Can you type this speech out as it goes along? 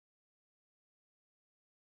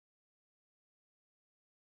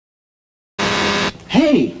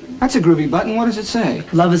Hey, that's a groovy button. What does it say?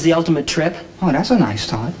 Love is the ultimate trip. Oh, that's a nice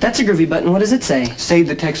thought. That's a groovy button. What does it say? Save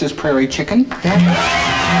the Texas prairie chicken. That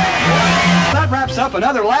wraps up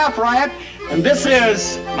another Laugh Riot. And this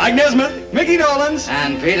is Mike Nesmith, Mickey Dolenz,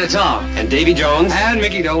 and Peter Tom, and Davy Jones, and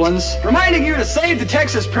Mickey Dolenz, reminding you to save the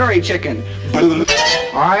Texas prairie chicken. All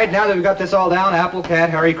right, now that we've got this all down, Apple, Cat,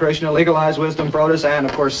 Hare Krishna, Legalize Wisdom, Protus, and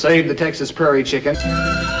of course, save the Texas prairie chicken.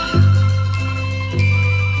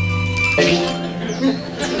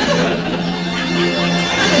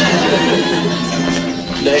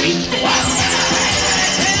 Davy.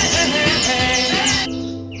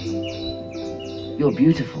 You're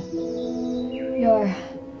beautiful.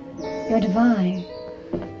 You're divine.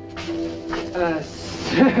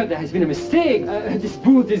 Sir, there has been a mistake. This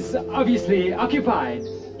booth is obviously occupied.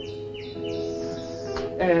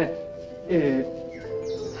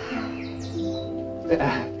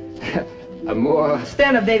 Amour.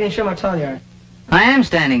 Stand up, Davy, and show my tall you are. I am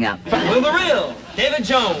standing up. Will the real David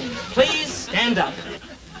Jones please stand up?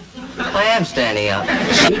 I am standing up.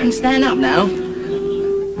 You can stand up now.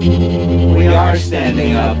 We are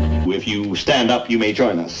standing up. If you stand up, you may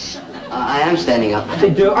join us. I am standing up. They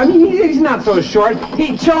do. I mean, he's not so short.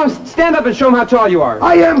 Show him, stand up and show him how tall you are.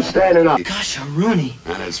 I am standing up. Gosh, a Rooney.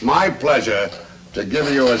 And it's my pleasure to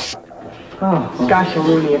give you a... Oh, gosh, a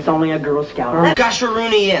Rooney. It's only a Girl Scout. Oh, gosh, a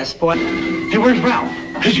Rooney, yes, boy. Hey, where's Val?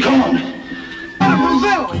 He's gone.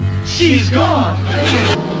 She's gone.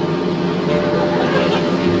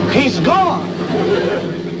 He's gone.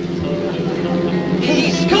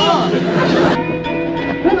 He's gone.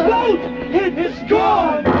 The boat! It is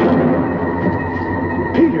gone.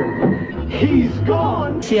 Peter, he's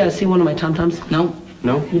gone. See one of my tom-toms? No.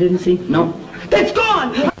 No? You didn't see? No. It's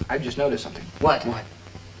gone. I've just noticed something. What?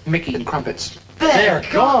 Mickey and Crumpets. They're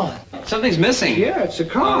gone. Something's missing. Yeah, it's a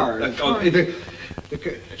car.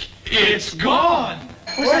 It's gone.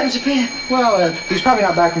 What's happened to Peter? Well, he's probably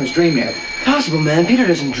not back from his dream yet. Possible, man. Peter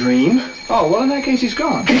doesn't dream. Oh, well, in that case, he's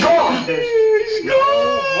gone. He's gone. He's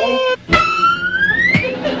gone.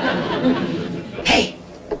 Hey,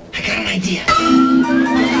 I got an idea.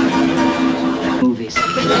 Movies.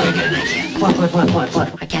 What?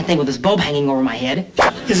 I can't think with this bulb hanging over my head.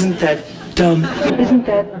 Isn't that dumb? Isn't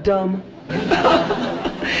that dumb?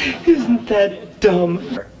 Isn't that dumb?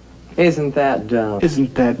 Isn't that dumb?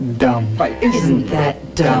 Isn't that dumb? Right. Isn't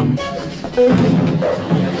that dumb?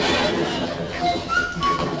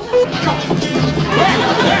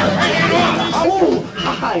 Oh,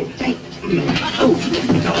 hi. Hey. Oh.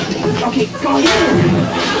 Okay, go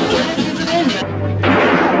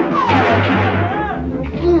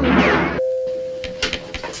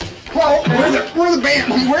Well, we're the band.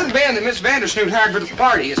 We're the band that Miss Vandersnoot hired for the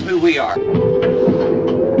party. Is who we are.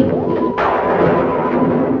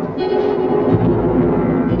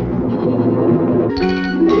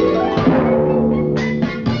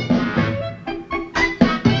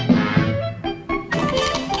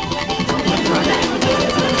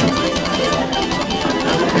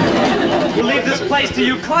 To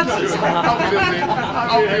you klutzes.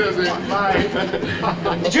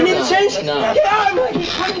 Did you need a change? No. Yeah,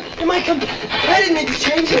 I didn't need to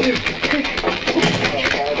change.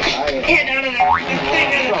 Here, down in the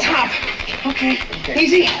on the top. Okay.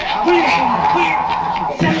 Easy.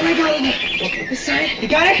 This side. You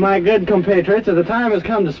got it? My good compatriots, the time has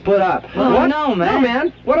come to split up. Oh, What? no, man. No,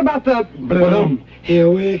 man. What about the... Boom. Here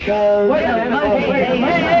we come. Wait a minute.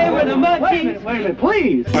 Hey, we're the Monkees. Wait a minute,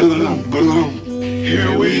 please.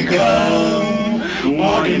 Here we come,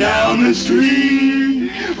 walking down the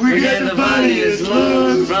street. We get the funniest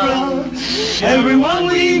looks from everyone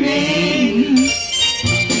we meet.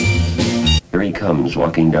 Here he comes,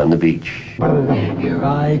 walking down the beach. Here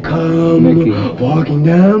I come, Mickey, walking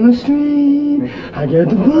down the street. I get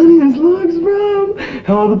the funniest looks from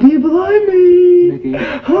all the people I meet. Mickey. I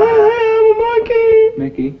am a monkey.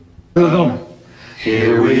 Mickey.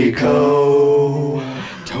 Here we go,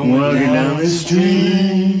 walking down the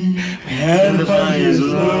street. We had the funniest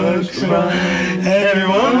looks from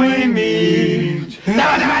everyone we meet.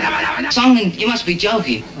 Songman, you must be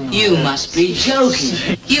joking. You must be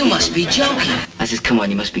joking. You must be joking. I says, come on,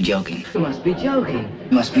 you must be joking. You must be joking.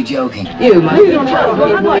 You must be joking. You must be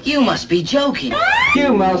joking. You must be joking.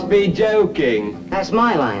 You must be joking. That's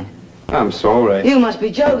my line. I'm sorry. You must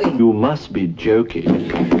be joking. You must be joking.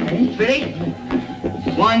 Ready?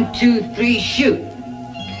 1, 2, 3, shoot.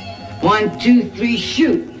 1, 2, 3,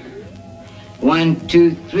 shoot. 1,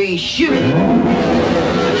 2, 3, shoot.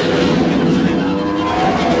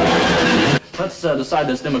 Let's decide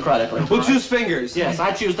this democratically. We'll choose fingers. Yes,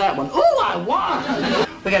 I choose that one. Ooh, I won!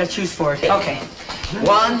 We gotta choose for it. Okay.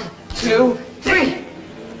 1, 2, 3.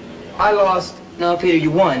 I lost. No, Peter, you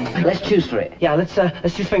won. Let's choose for it. Yeah, let's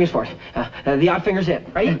choose fingers for it. The odd finger's it.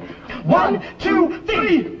 Ready? 1, 2,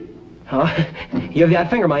 3. You have the odd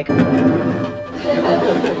finger, Mike. Anyway,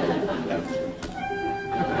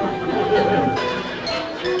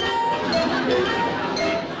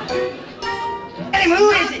 who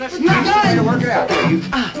is it? Let's try to work it out.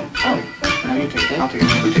 Now you take it. I'll take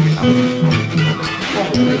it. You take it.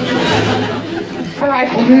 All right.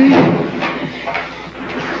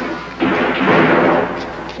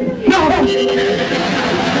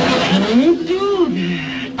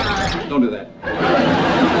 Don't do that. Don't do that.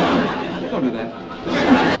 Don't do that.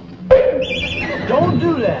 Don't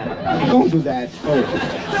do that. Don't do that.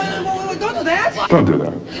 Don't do that. Don't do that.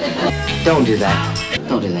 Don't do that. Don't do that.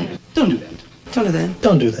 Don't do that.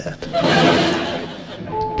 Don't do that. Don't do that.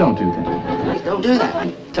 Don't do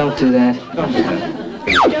that. Don't do that. Don't do that.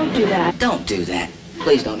 Don't do that. Don't do that.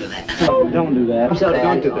 Please don't do that. Don't do that. I'm sorry.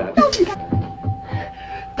 Don't do that. Don't do that.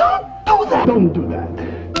 Don't do that.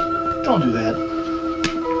 Don't do that.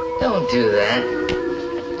 Don't do that.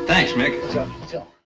 Thanks, Mick. So.